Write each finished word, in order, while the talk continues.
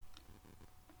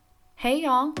Hey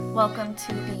y'all, welcome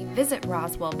to the Visit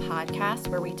Roswell podcast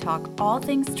where we talk all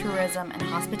things tourism and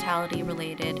hospitality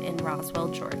related in Roswell,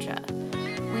 Georgia.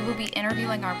 We will be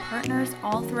interviewing our partners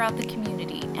all throughout the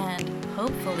community and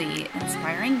hopefully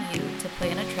inspiring you to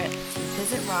plan a trip to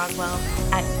visit Roswell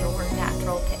at your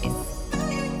natural pace.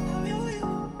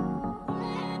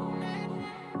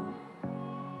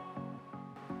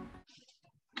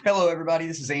 Hello, everybody.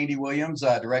 This is Andy Williams,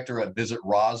 director at Visit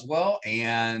Roswell,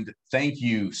 and thank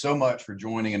you so much for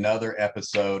joining another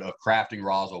episode of Crafting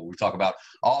Roswell. We talk about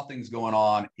all things going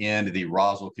on in the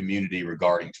Roswell community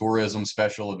regarding tourism,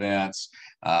 special events,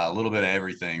 a little bit of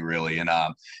everything, really. And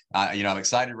I'm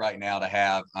excited right now to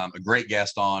have a great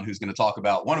guest on who's going to talk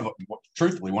about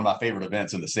truthfully, one of my favorite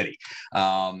events in the city.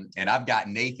 And I've got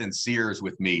Nathan Sears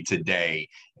with me today.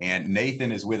 And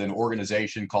Nathan is with an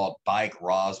organization called Bike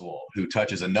Roswell, who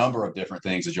touches a number of different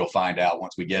things, as you'll find out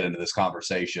once we get into this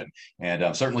conversation.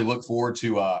 And certainly look forward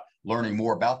to learning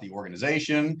more about the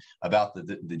organization, about the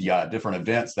different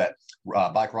events that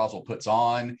Bike Roswell puts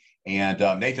on. And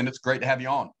Nathan, it's great to have you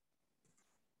on.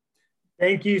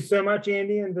 Thank you so much,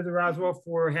 Andy and Visit Roswell,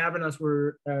 for having us.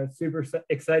 We're super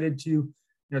excited to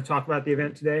talk about the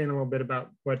event today and a little bit about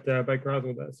what Bike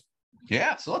Roswell does.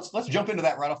 Yeah, so let's jump into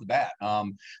that right off the bat.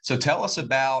 So tell us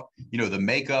about the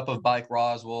makeup of Bike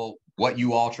Roswell, what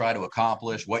you all try to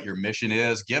accomplish, what your mission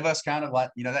is. Give us kind of like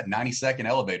that 90-second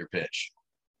elevator pitch.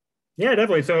 Yeah,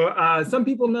 definitely. So some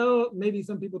people know, maybe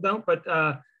some people don't, but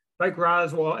Bike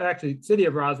Roswell, actually, City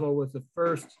of Roswell was the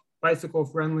first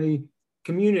bicycle-friendly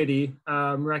community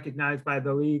recognized by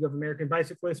the League of American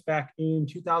Bicyclists back in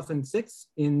 2006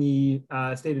 in the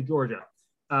state of Georgia.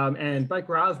 And Bike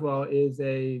Roswell is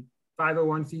a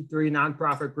 501c3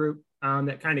 nonprofit group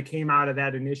that kind of came out of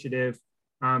that initiative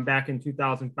back in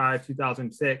 2005,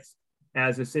 2006,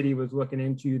 as the city was looking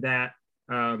into that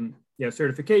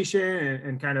certification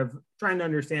and kind of trying to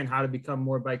understand how to become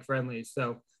more bike friendly.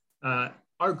 So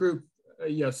our group,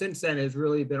 since then has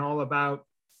really been all about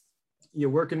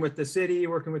working with the city,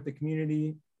 working with the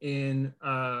community in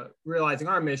realizing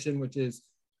our mission, which is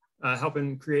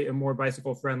helping create a more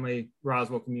bicycle friendly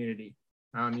Roswell community.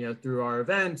 Through our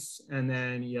events, and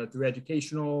then through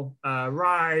educational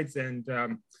rides, and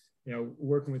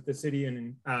working with the city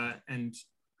and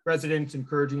residents,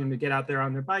 encouraging them to get out there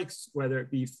on their bikes, whether it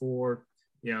be for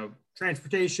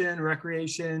transportation,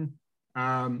 recreation,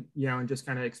 and just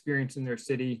kind of experiencing their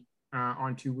city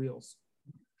on two wheels.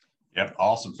 Yep,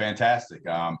 awesome, fantastic.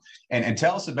 And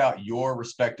tell us about your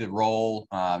respective role,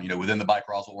 within the Bike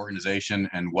Roswell organization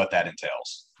and what that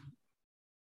entails.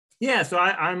 Yeah, so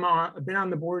I've been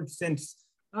on the board since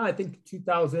I think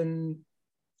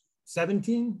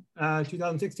 2017,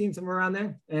 2016, somewhere around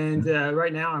there. And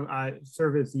right now I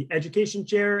serve as the education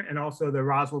chair and also the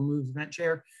Roswell Moves event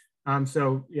chair.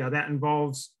 That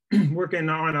involves working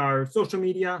on our social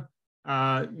media,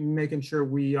 making sure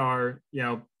we are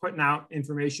putting out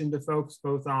information to folks,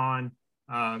 both on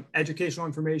educational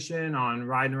information on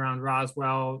riding around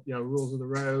Roswell, rules of the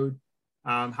road,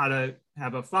 how to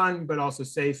have a fun but also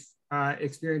safe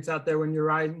experience out there when you're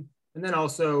riding. And then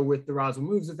also with the Roswell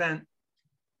Moves event,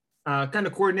 kind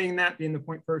of coordinating that, being the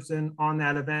point person on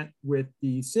that event with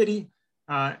the city,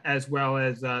 as well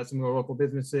as some of the local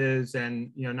businesses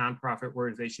and nonprofit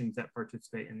organizations that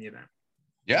participate in the event.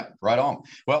 Yeah, right on.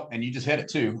 Well, and you just hit it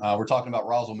too. We're talking about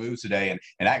Roswell Moves today, and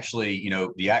actually,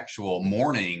 the actual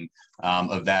morning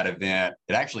of that event,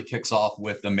 it actually kicks off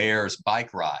with the mayor's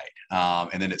bike ride,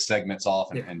 and then it segments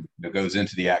off and goes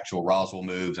into the actual Roswell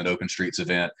Moves and Open Streets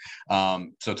event.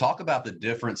 So talk about the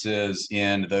differences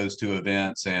in those two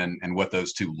events and what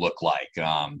those two look like.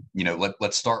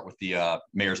 Let's start with the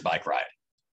mayor's bike ride.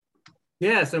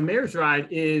 Yeah, so mayor's ride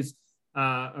is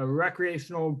a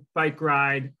recreational bike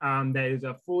ride that is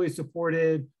a fully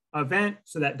supported event.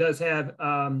 So that does have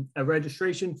a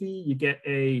registration fee. You get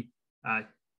a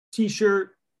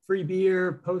t-shirt, free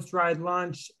beer, post-ride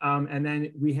lunch. And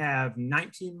then we have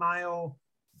 19-mile,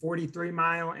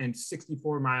 43-mile, and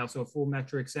 64-mile, so full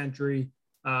metric century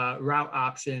route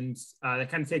options that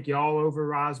kind of take you all over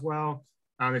Roswell.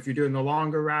 If you're doing the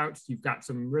longer routes, you've got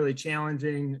some really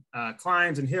challenging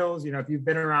climbs and hills. If you've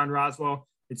been around Roswell,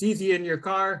 it's easy in your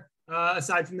car,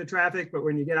 aside from the traffic, but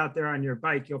when you get out there on your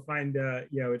bike, you'll find,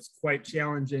 it's quite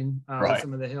challenging with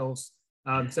some of the hills.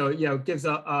 It gives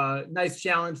a nice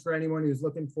challenge for anyone who's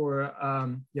looking for,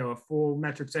 a full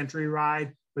metric century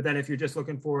ride. But then if you're just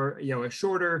looking for, a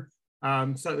shorter,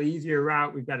 slightly easier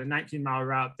route, we've got a 19-mile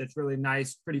route that's really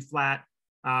nice, pretty flat.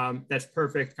 That's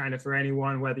perfect kind of for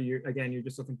anyone, whether you're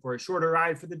just looking for a shorter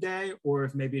ride for the day, or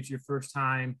if maybe it's your first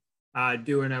time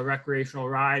doing a recreational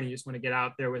ride, you just want to get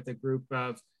out there with a group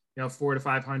of 400 to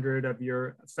 500 of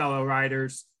your fellow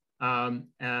riders. And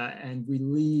we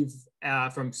leave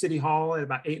from City Hall at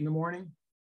about 8 in the morning.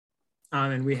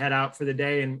 And we head out for the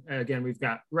day. And again, we've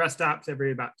got rest stops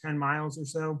every about 10 miles or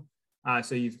so.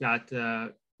 So you've got,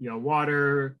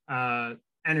 water,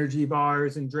 energy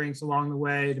bars and drinks along the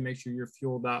way to make sure you're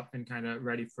fueled up and kind of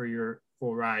ready for your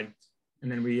full ride.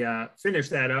 And then we finish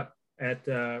that up at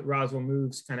Roswell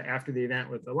Moves kind of after the event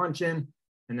with the luncheon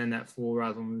and then that full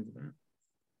Roswell Moves event.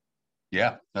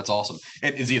 Yeah, that's awesome.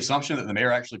 And is the assumption that the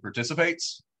mayor actually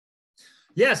participates?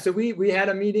 Yeah, so we had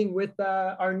a meeting with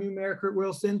our new mayor, Kurt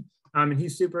Wilson, and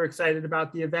he's super excited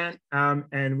about the event.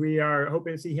 And we are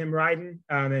hoping to see him riding.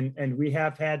 And we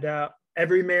have had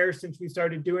every mayor since we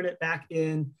started doing it back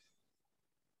in,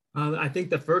 I think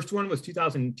the first one was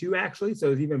 2002, actually. So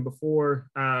it was even before,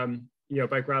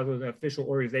 Bike Roswell was an official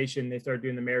organization. They started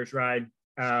doing the mayor's ride.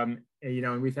 And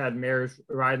we've had mayors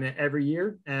riding it every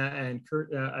year. And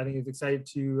Kurt, I think, is excited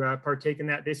to partake in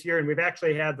that this year. And we've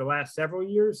actually had the last several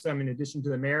years, in addition to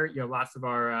the mayor, lots of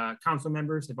our council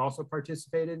members have also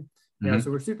participated. So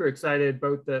we're super excited,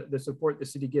 both the support the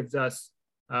city gives us,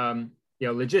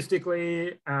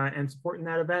 logistically and supporting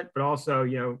that event, but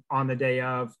also, on the day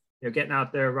of, getting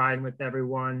out there, riding with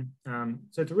everyone.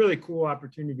 So it's a really cool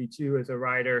opportunity too, as a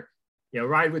rider,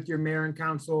 ride with your mayor and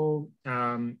council,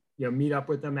 meet up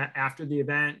with them after the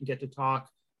event and get to talk,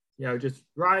 just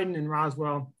riding in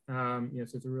Roswell. So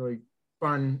it's a really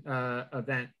fun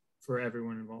event for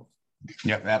everyone involved.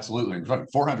 Yeah, absolutely.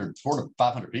 400 to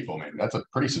 500 people, man, that's a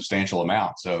pretty substantial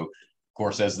amount. So, of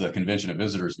course, as the Convention and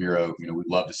Visitors Bureau, we'd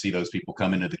love to see those people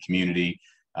come into the community.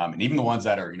 And even the ones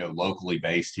that are, locally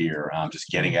based here,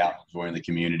 just getting out, enjoying the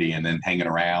community and then hanging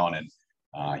around and,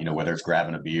 whether it's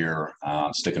grabbing a beer,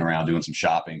 sticking around, doing some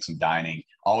shopping, some dining,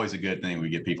 always a good thing. We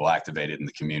get people activated in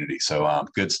the community. So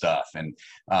good stuff. And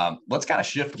let's kind of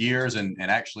shift gears and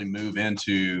actually move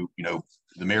into,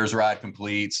 the Mayor's Ride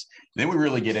completes. Then we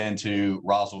really get into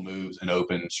Roswell Moves, an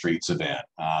open streets event,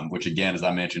 which again, as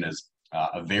I mentioned, is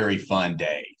a very fun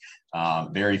day.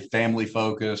 Very family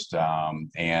focused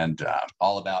and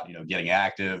all about, getting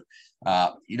active.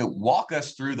 Walk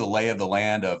us through the lay of the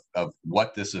land of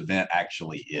what this event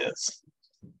actually is.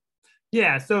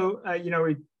 Yeah. So,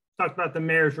 we talked about the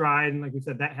Mayor's Ride, and like we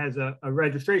said, that has a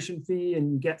registration fee, and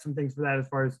you get some things for that as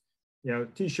far as,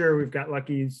 t-shirt. We've got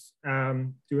Lucky's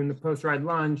doing the post-ride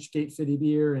lunch, Gate City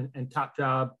Beer, and Top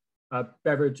Job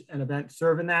beverage and event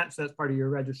serving that. So that's part of your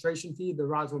registration fee. The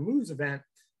Roswell Moves event,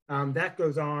 that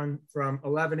goes on from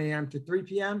 11 a.m. to 3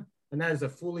 p.m. And that is a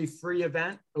fully free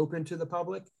event open to the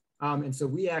public. And so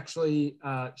we actually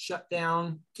shut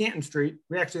down Canton Street.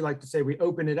 We actually like to say we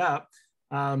open it up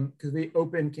because we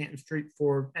open Canton Street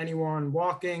for anyone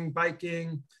walking,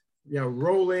 biking,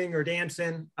 rolling or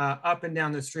dancing up and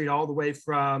down the street, all the way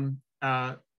from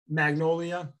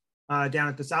Magnolia down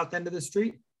at the south end of the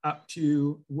street up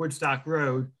to Woodstock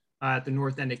Road at the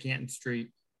north end of Canton Street.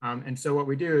 And so what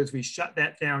we do is we shut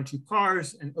that down to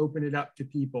cars and open it up to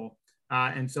people.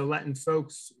 And so letting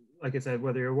folks, like I said,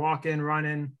 whether you're walking,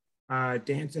 running,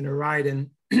 dancing or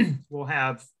riding, we'll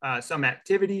have some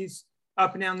activities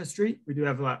up and down the street. We do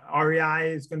have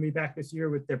REI is going to be back this year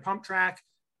with their pump track.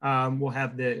 We'll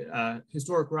have the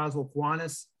historic Roswell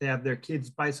Kiwanis. They have their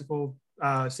kids bicycle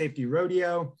safety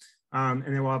rodeo. And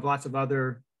then we'll have lots of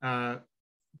other,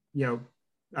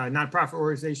 nonprofit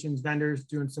organizations, vendors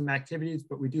doing some activities,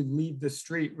 but we do leave the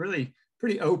street really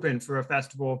pretty open for a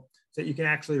festival so that you can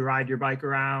actually ride your bike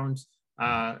around,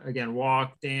 again,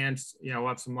 walk, dance, we'll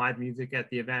have some live music at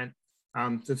the event.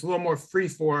 So it's a little more free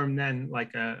form than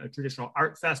like a traditional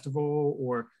art festival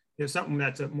or something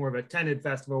that's more of a tented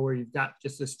festival where you've got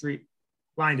just the street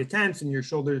lined to tents and you're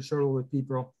shoulder to shoulder with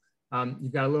people.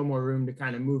 You've got a little more room to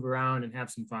kind of move around and have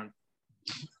some fun.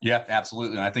 Yeah,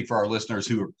 absolutely. And I think for our listeners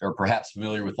who are perhaps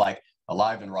familiar with like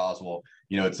Alive in Roswell,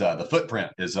 it's the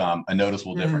footprint is a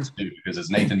noticeable difference too, because as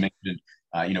Nathan mentioned,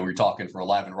 we're talking for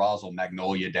Alive in Roswell,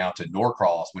 Magnolia down to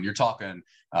Norcross. When you're talking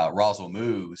Roswell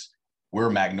Moves, we're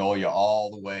Magnolia all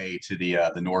the way to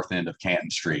the north end of Canton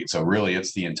Street. So really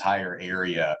it's the entire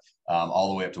area all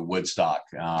the way up to Woodstock.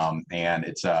 And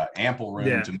it's ample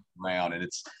room to move around. And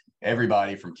it's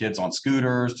everybody from kids on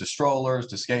scooters to strollers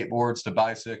to skateboards to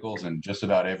bicycles and just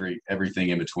about everything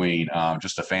in between.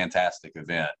 Just a fantastic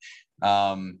event.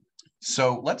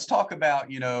 So let's talk about,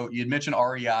 you'd mentioned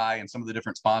REI and some of the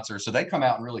different sponsors. So they come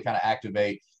out and really kind of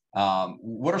activate.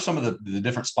 What are some of the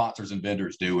different sponsors and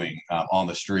vendors doing on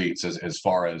the streets as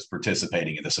far as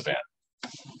participating in this event?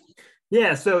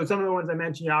 Yeah, so some of the ones I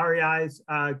mentioned, REI's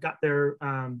got their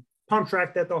pump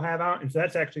track that they'll have out. And so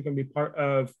that's actually going to be part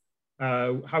of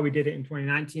how we did it in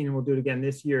 2019, and we'll do it again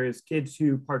this year, is kids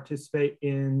who participate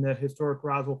in the historic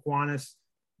Roswell Kiwanis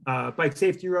bike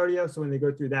safety rodeo. So when they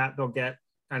go through that, they'll get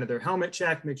kind of their helmet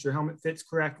check, make sure helmet fits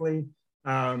correctly.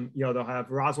 They'll have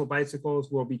Roswell bicycles.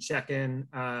 We'll be checking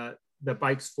the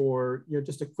bikes for,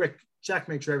 just a quick check,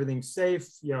 make sure everything's safe.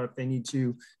 If they need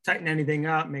to tighten anything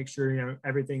up, make sure,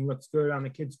 everything looks good on the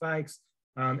kids' bikes.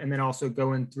 And then also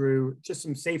going through just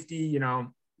some safety,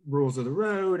 rules of the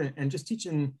road, and just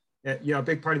teaching, a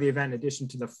big part of the event, in addition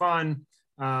to the fun,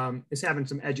 is having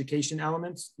some education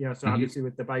elements, so obviously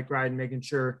with the bike ride, and making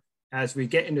sure as we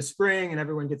get into spring and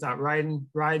everyone gets out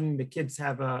riding, the kids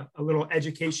have a little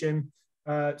education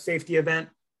safety event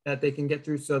that they can get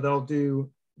through. So they'll do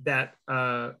that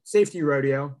safety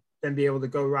rodeo, then be able to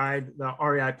go ride the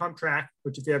REI pump track,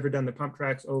 which if you've ever done the pump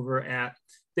tracks over at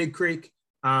Big Creek,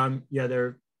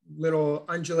 they're little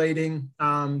undulating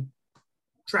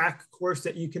track course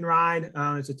that you can ride.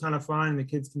 It's a ton of fun. The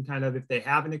kids can kind of, if they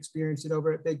haven't experienced it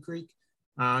over at Big Creek,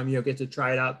 get to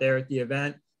try it out there at the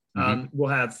event. We'll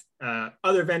have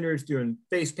other vendors doing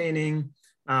face painting,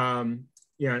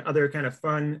 and other kind of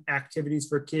fun activities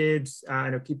for kids. I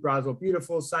know Keep Roswell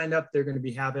Beautiful signed up. They're going to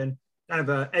be having kind of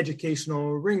an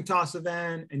educational ring toss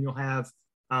event, and you'll have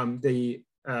the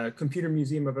Computer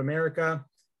Museum of America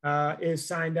is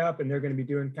signed up, and they're going to be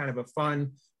doing kind of a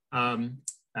fun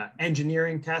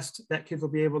engineering test that kids will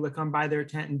be able to come by their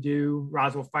tent and do.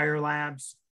 Roswell Fire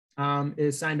Labs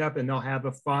is signed up, and they'll have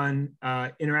a fun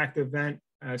interactive event.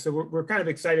 So we're kind of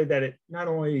excited that it not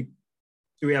only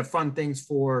do we have fun things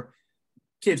for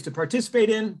kids to participate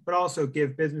in, but also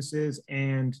give businesses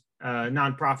and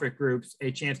nonprofit groups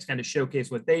a chance to kind of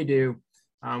showcase what they do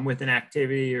with an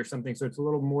activity or something. So it's a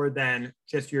little more than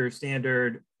just your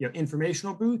standard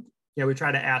informational booth. We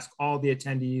try to ask all the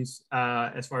attendees,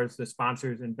 as far as the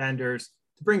sponsors and vendors,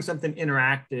 to bring something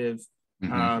interactive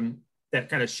that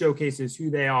kind of showcases who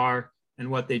they are and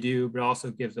what they do, but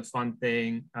also gives a fun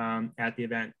thing at the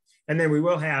event. And then we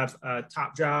will have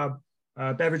Top Job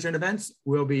Beverage and Events.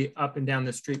 We'll be up and down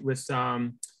the street with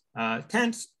some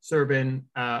tents serving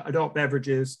adult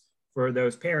beverages for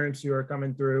those parents who are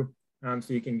coming through,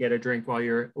 so you can get a drink while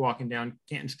you're walking down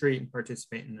Canton Street and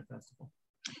participate in the festival.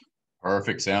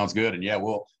 Perfect. Sounds good. And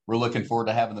we're looking forward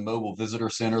to having the Mobile Visitor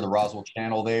Center, the Roswell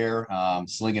channel there,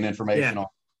 slinging information on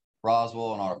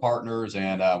Roswell and our partners,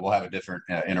 and we'll have a different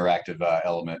interactive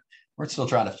element. We're still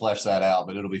trying to flesh that out,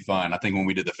 but it'll be fun. I think when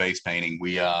we did the face painting,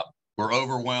 we're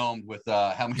overwhelmed with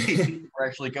how many people were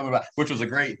actually coming by, which was a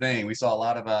great thing. We saw a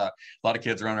lot of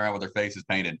kids running around with their faces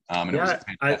painted, and it was a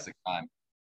fantastic time.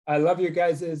 I love your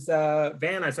guys'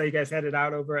 van. I saw you guys headed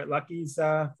out over at Lucky's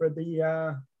for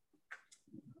the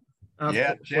for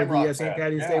the St.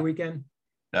 Patty's Day weekend.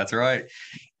 That's right.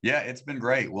 Yeah, it's been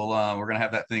great. We're going to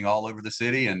have that thing all over the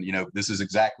city. And, this is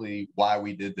exactly why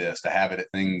we did this, to have it at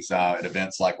at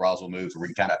events like Roswell Moves, where we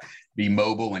can kind of be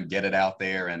mobile and get it out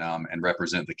there and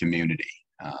represent the community.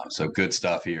 So good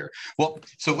stuff here. Well,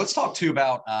 so let's talk too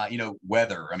about,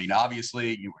 weather. I mean,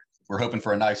 obviously we're hoping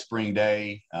for a nice spring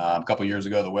day. A couple of years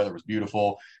ago, the weather was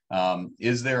beautiful.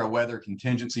 Is there a weather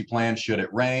contingency plan? Should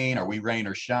it rain? Are we rain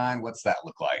or shine? What's that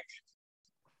look like?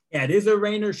 Yeah, it is a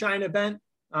rain or shine event.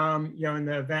 In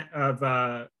the event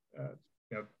of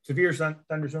severe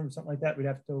thunderstorm or something like that, we'd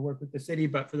have to work with the city,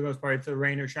 but for the most part, it's a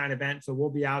rain or shine event. So we'll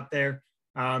be out there.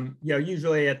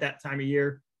 Usually at that time of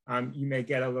year, you may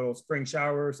get a little spring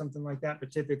shower or something like that,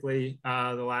 but typically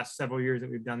the last several years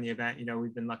that we've done the event,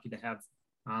 we've been lucky to have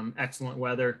excellent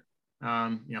weather.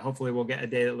 Hopefully we'll get a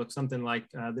day that looks something like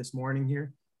this morning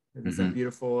here. It's a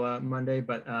beautiful Monday,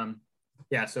 but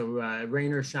so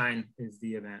rain or shine is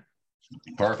the event.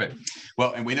 Perfect.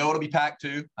 Well, and we know it'll be packed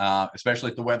too, especially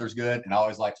if the weather's good. And I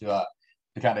always like to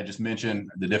kind of just mention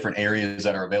the different areas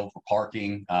that are available for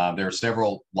parking. There are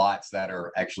several lots that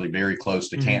are actually very close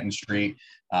to Canton Street.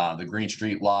 The Green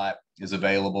Street lot is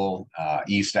available,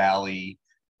 East Alley,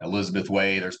 Elizabeth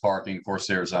Way, there's parking. Of course,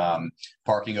 there's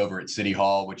parking over at City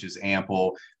Hall, which is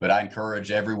ample, but I encourage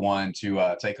everyone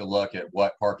to take a look at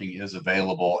what parking is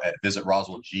available at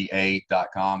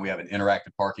visitroswellga.com. We have an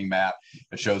interactive parking map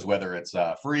that shows whether it's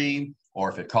free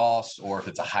or if it costs or if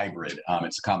it's a hybrid.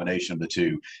 It's a combination of the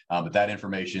two, but that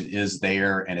information is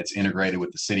there, and it's integrated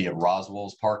with the City of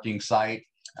Roswell's parking site,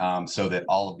 so that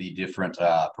all of the different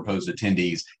proposed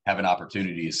attendees have an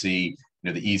opportunity to see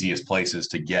the easiest places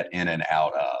to get in and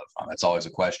out of. That's always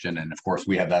a question. And of course,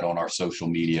 we have that on our social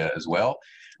media as well.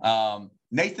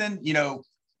 Nathan,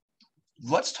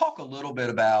 let's talk a little bit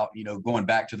about, going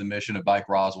back to the mission of Bike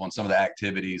Roswell and some of the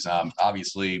activities.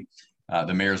 Obviously,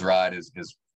 the Mayor's Ride is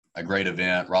a great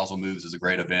event. Roswell Moves is a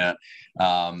great event.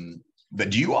 But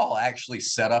do you all actually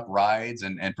set up rides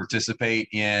and participate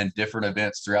in different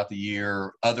events throughout the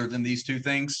year other than these two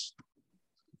things?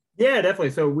 Yeah,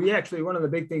 definitely. So we actually, one of the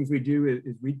big things we do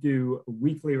is we do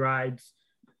weekly rides.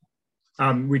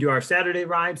 We do our Saturday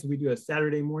ride. So we do a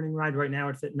Saturday morning ride. Right now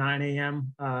it's at 9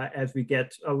 a.m. As we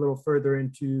get a little further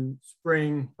into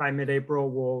spring, by mid-April,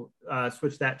 we'll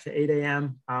switch that to 8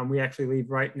 a.m. We actually leave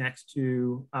right next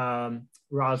to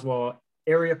Roswell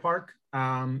Area Park.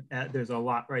 There's a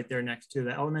lot right there next to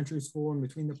the elementary school in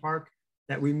between the park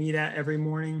that we meet at every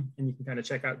morning. And you can kind of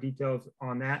check out details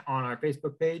on that on our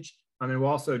Facebook page. And we'll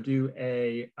also do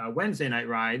a Wednesday night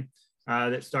ride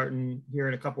that's starting here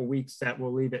in a couple of weeks that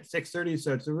will leave at 6:30.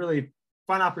 So it's a really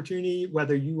fun opportunity,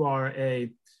 whether you are a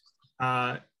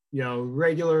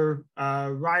regular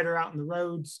rider out on the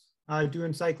roads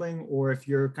doing cycling, or if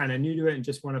you're kind of new to it and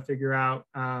just want to figure out,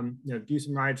 do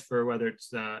some rides for whether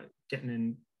it's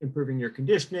improving your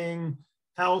conditioning,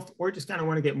 health, or just kind of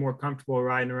want to get more comfortable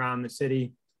riding around the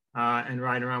city and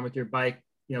riding around with your bike,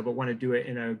 but want to do it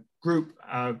in a group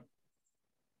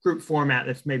format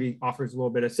that maybe offers a little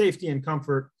bit of safety and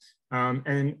comfort.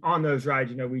 And on those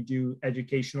rides, we do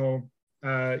educational,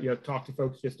 talk to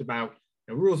folks just about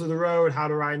rules of the road, how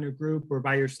to ride in a group or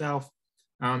by yourself.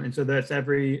 And so that's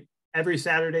every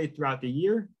Saturday throughout the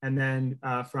year. And then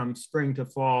from spring to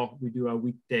fall, we do a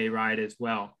weekday ride as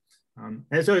well. And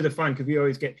it's always fun because we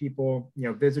always get people,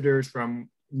 visitors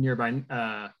from nearby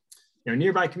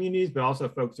communities, but also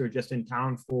folks who are just in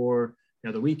town for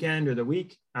the weekend or the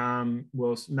week,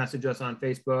 will message us on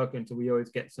Facebook. And so we always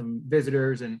get some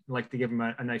visitors and like to give them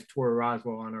a nice tour of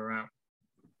Roswell on our route.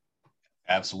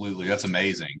 Absolutely. That's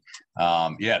amazing.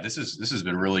 This has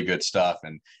been really good stuff.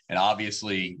 And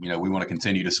obviously, we want to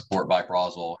continue to support Bike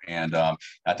Roswell. And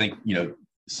I think,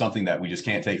 something that we just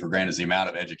can't take for granted is the amount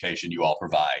of education you all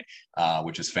provide,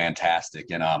 which is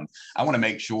fantastic. And I want to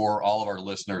make sure all of our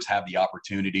listeners have the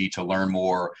opportunity to learn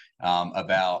more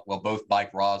about, both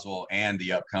Bike Roswell and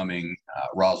the upcoming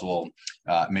Roswell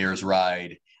Mayor's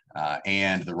Ride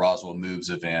and the Roswell Moves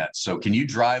event. So can you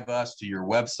drive us to your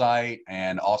website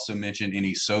and also mention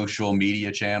any social media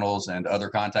channels and other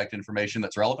contact information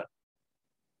that's relevant?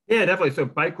 Yeah, definitely. So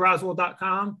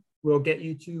bikeroswell.com will get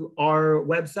you to our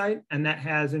website, and that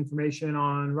has information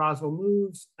on Roswell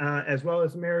Moves as well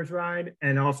as the Mayor's Ride,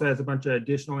 and also has a bunch of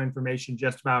additional information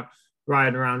just about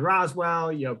riding around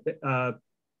Roswell,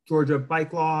 Georgia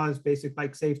bike laws, basic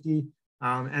bike safety.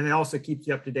 And it also keeps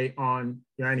you up to date on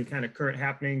any kind of current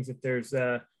happenings. If there's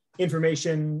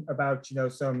information about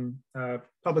some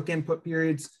public input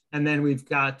periods, and then we've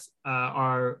got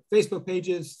our Facebook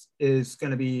pages is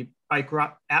going to be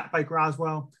at Bike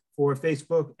Roswell for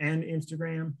Facebook and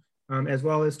Instagram, as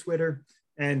well as Twitter.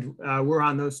 And we're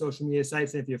on those social media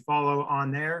sites. And if you follow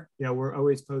on there, we're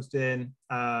always posting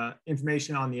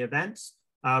information on the events.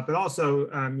 But also,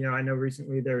 I know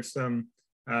recently there's some,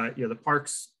 the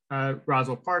parks.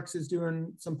 Roswell Parks is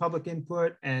doing some public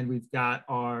input, and we've got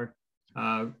our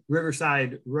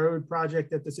Riverside Road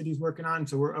project that the city's working on.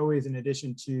 So we're always, in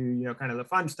addition to, kind of the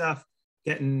fun stuff,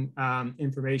 getting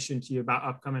information to you about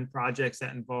upcoming projects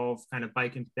that involve kind of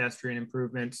bike and pedestrian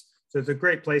improvements. So it's a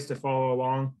great place to follow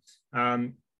along,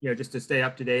 just to stay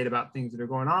up to date about things that are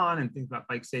going on and things about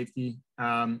bike safety.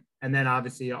 And then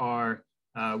obviously our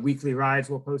weekly rides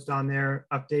we'll post on there,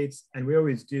 updates. And we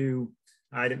always do,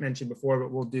 I didn't mention before,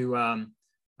 but we'll do,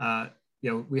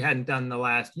 we hadn't done the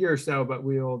last year or so, but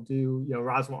we'll do,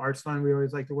 Roswell Arts Fund. We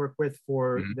always like to work with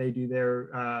they do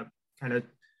their kind of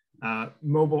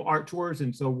mobile art tours.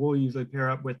 And so we'll usually pair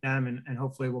up with them, and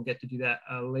hopefully we'll get to do that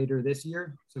later this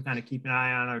year. So kind of keep an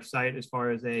eye on our site as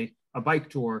far as a bike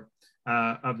tour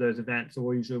of those events. So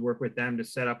we'll usually work with them to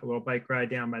set up a little bike ride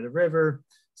down by the river,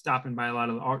 stopping by a lot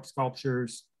of the art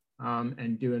sculptures,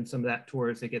 and doing some of that tour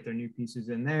as they get their new pieces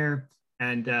in there.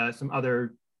 And some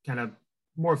other kind of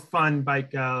more fun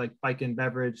bike, like bike and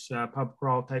beverage, pub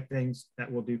crawl type things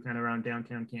that we'll do kind of around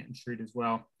downtown Canton Street as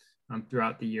well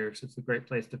throughout the year. So it's a great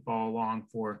place to follow along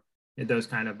for those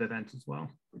kind of events as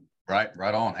well. Right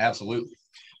on. Absolutely.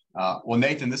 Well,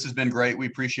 Nathan, this has been great. We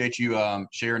appreciate you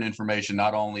sharing information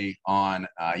not only on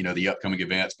the upcoming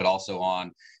events, but also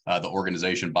on the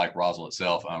organization Bike Roswell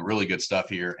itself. Really good stuff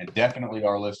here, and definitely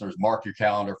our listeners, mark your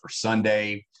calendar for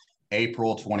Sunday,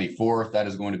 April 24th. That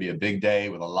is going to be a big day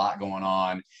with a lot going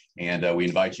on, and we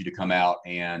invite you to come out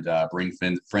and bring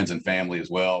friends and family as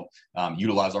well.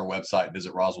 Utilize our website,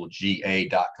 visit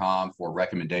roswellga.com for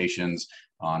recommendations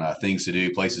on things to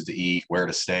do, places to eat, where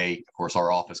to stay. Of course, our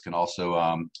office can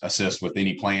also assist with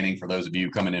any planning for those of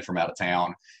you coming in from out of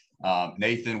town.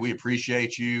 Nathan, we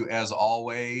appreciate you as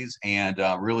always, and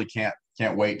really can't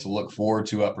can't wait to look forward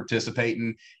to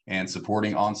participating and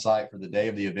supporting on site for the day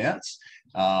of the events.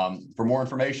 For more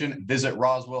information, visit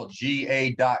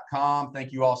roswellga.com.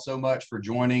 Thank you all so much for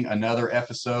joining another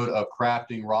episode of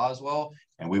Crafting Roswell,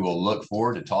 and we will look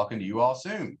forward to talking to you all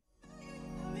soon.